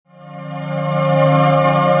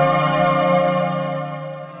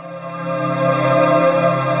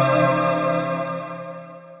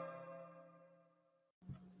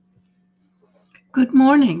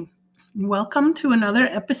morning. Welcome to another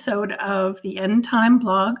episode of the End Time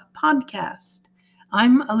Blog podcast.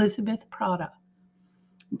 I'm Elizabeth Prada.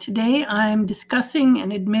 Today I'm discussing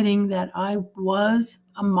and admitting that I was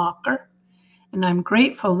a mocker, and I'm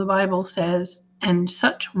grateful the Bible says, and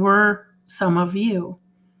such were some of you.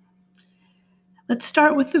 Let's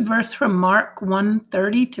start with the verse from Mark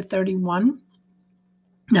 1:30-31.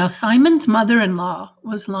 Now Simon's mother-in-law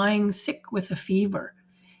was lying sick with a fever,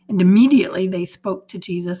 and immediately they spoke to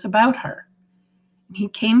Jesus about her. And he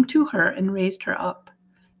came to her and raised her up,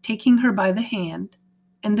 taking her by the hand,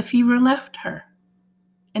 and the fever left her,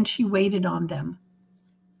 and she waited on them.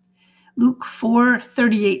 Luke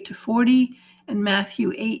 4:38-40 and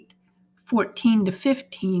Matthew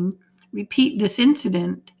 8:14-15 repeat this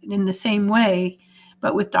incident in the same way,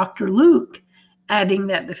 but with Dr. Luke adding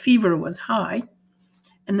that the fever was high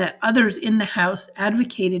and that others in the house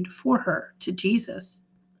advocated for her to Jesus,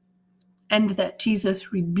 and that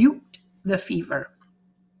Jesus rebuked the fever.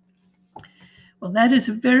 Well, that is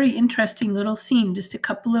a very interesting little scene, just a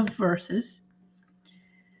couple of verses.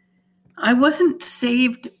 I wasn't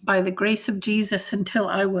saved by the grace of Jesus until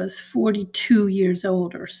I was 42 years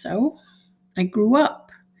old or so. I grew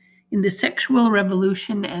up in the sexual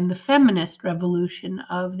revolution and the feminist revolution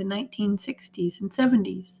of the 1960s and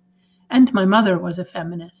 70s, and my mother was a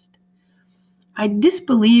feminist. I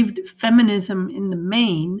disbelieved feminism in the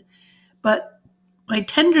main, but my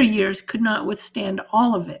tender years could not withstand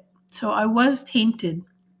all of it, so I was tainted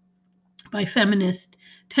by feminist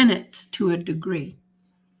tenets to a degree.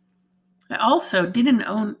 I also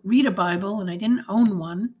didn't read a Bible, and I didn't own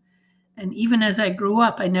one, and even as I grew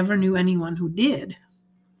up, I never knew anyone who did.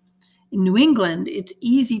 In New England, it's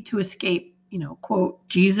easy to escape, quote,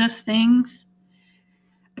 Jesus things.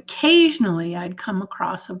 Occasionally, I'd come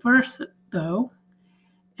across a verse, though,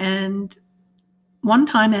 and one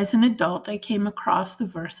time as an adult, I came across the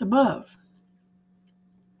verse above.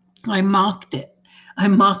 I mocked it. I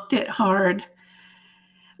mocked it hard.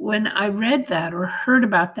 When I read that or heard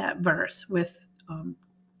about that verse with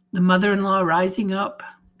the mother-in-law rising up,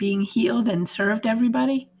 being healed and served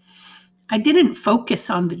everybody, I didn't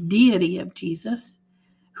focus on the deity of Jesus,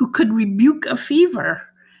 who could rebuke a fever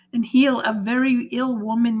and heal a very ill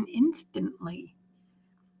woman instantly.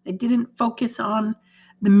 I didn't focus on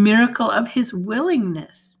the miracle of his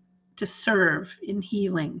willingness to serve in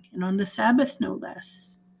healing, and on the Sabbath no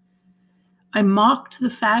less. I mocked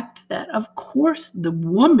the fact that, of course, the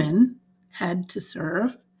woman had to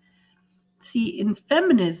serve. See, in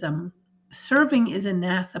feminism, serving is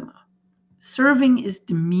anathema. Serving is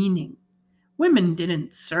demeaning. Women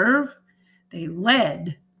didn't serve, they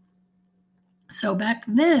led. So back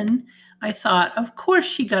then, I thought, of course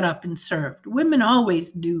she got up and served. Women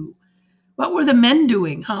always do. What were the men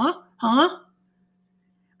doing, huh?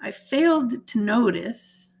 I failed to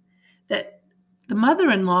notice that the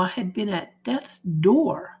mother-in-law had been at death's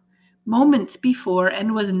door moments before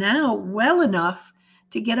and was now well enough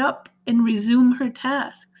to get up and resume her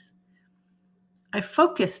tasks. I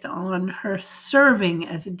focused on her serving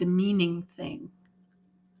as a demeaning thing.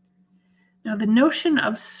 Now, the notion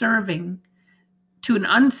of serving to an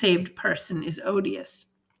unsaved person is odious.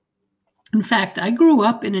 In fact, I grew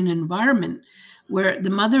up in an environment where the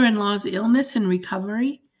mother-in-law's illness and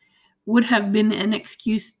recovery would have been an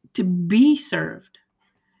excuse to be served.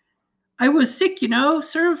 I was sick,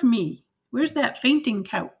 serve me. Where's that fainting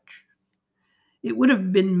couch? It would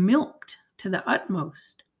have been milked to the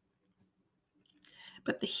utmost.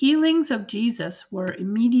 But the healings of Jesus were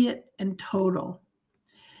immediate and total.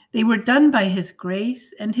 They were done by his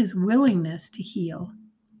grace and his willingness to heal.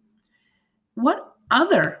 What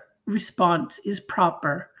other response is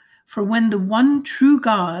proper for when the one true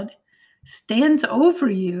God stands over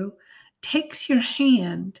you, takes your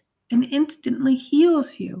hand, and instantly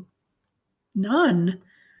heals you? None.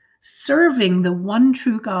 Serving the one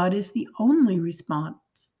true God is the only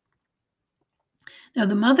response. Now,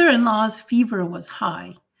 the mother-in-law's fever was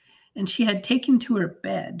high, and she had taken to her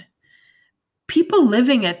bed. People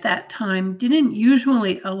living at that time didn't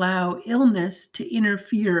usually allow illness to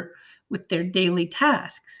interfere with their daily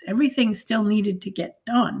tasks. Everything still needed to get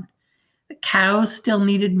done. The cows still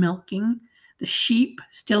needed milking, the sheep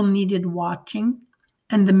still needed watching,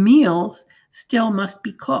 and the meals still must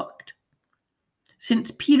be cooked.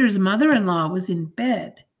 Since Peter's mother-in-law was in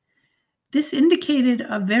bed, this indicated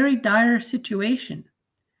a very dire situation.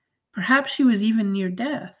 Perhaps she was even near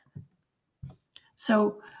death.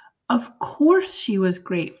 So, of course she was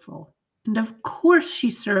grateful, and of course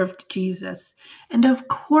she served Jesus, and of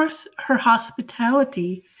course her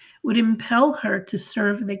hospitality would impel her to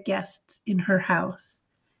serve the guests in her house.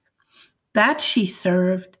 That she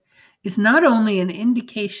served is not only an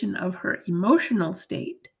indication of her emotional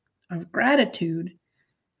state of gratitude,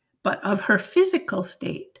 but of her physical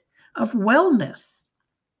state of wellness.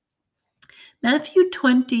 Matthew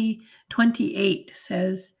 20:28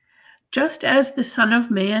 says, "Just as the Son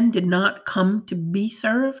of Man did not come to be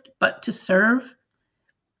served, but to serve,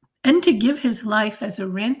 and to give his life as a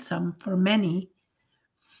ransom for many."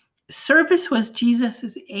 Service was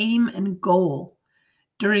Jesus' aim and goal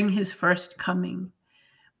during his first coming.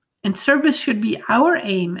 And service should be our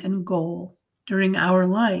aim and goal during our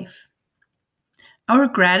life. Our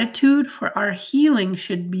gratitude for our healing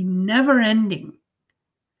should be never ending.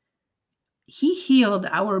 He healed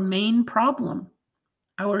our main problem,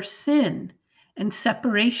 our sin and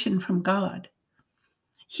separation from God.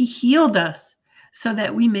 He healed us so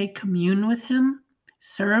that we may commune with him,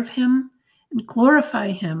 serve him, and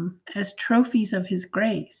glorify him as trophies of his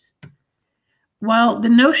grace. While the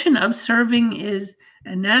notion of serving is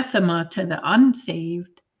anathema to the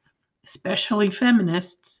unsaved, especially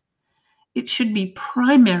feminists, it should be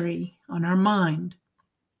primary on our mind.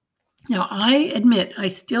 Now, I admit I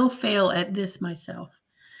still fail at this myself.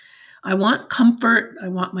 I want comfort. I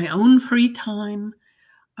want my own free time.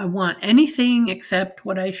 I want anything except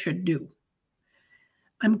what I should do.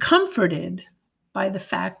 I'm comforted by the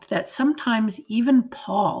fact that sometimes even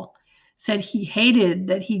Paul said he hated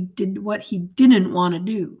that he did what he didn't want to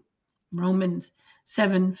do. Romans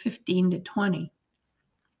 7:15-20.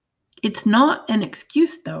 It's not an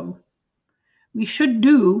excuse, though. We should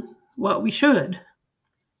do what we should.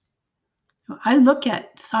 I look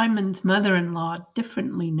at Simon's mother-in-law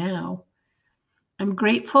differently now. I'm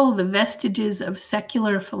grateful the vestiges of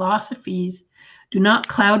secular philosophies do not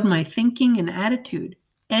cloud my thinking and attitude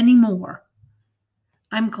anymore.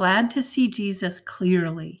 I'm glad to see Jesus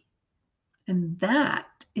clearly, and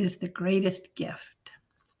that is the greatest gift.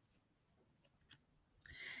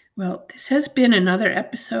 Well, this has been another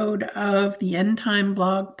episode of the End Time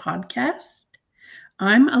Blog podcast.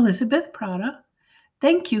 I'm Elizabeth Prada.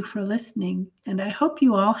 Thank you for listening, and I hope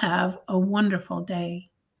you all have a wonderful day.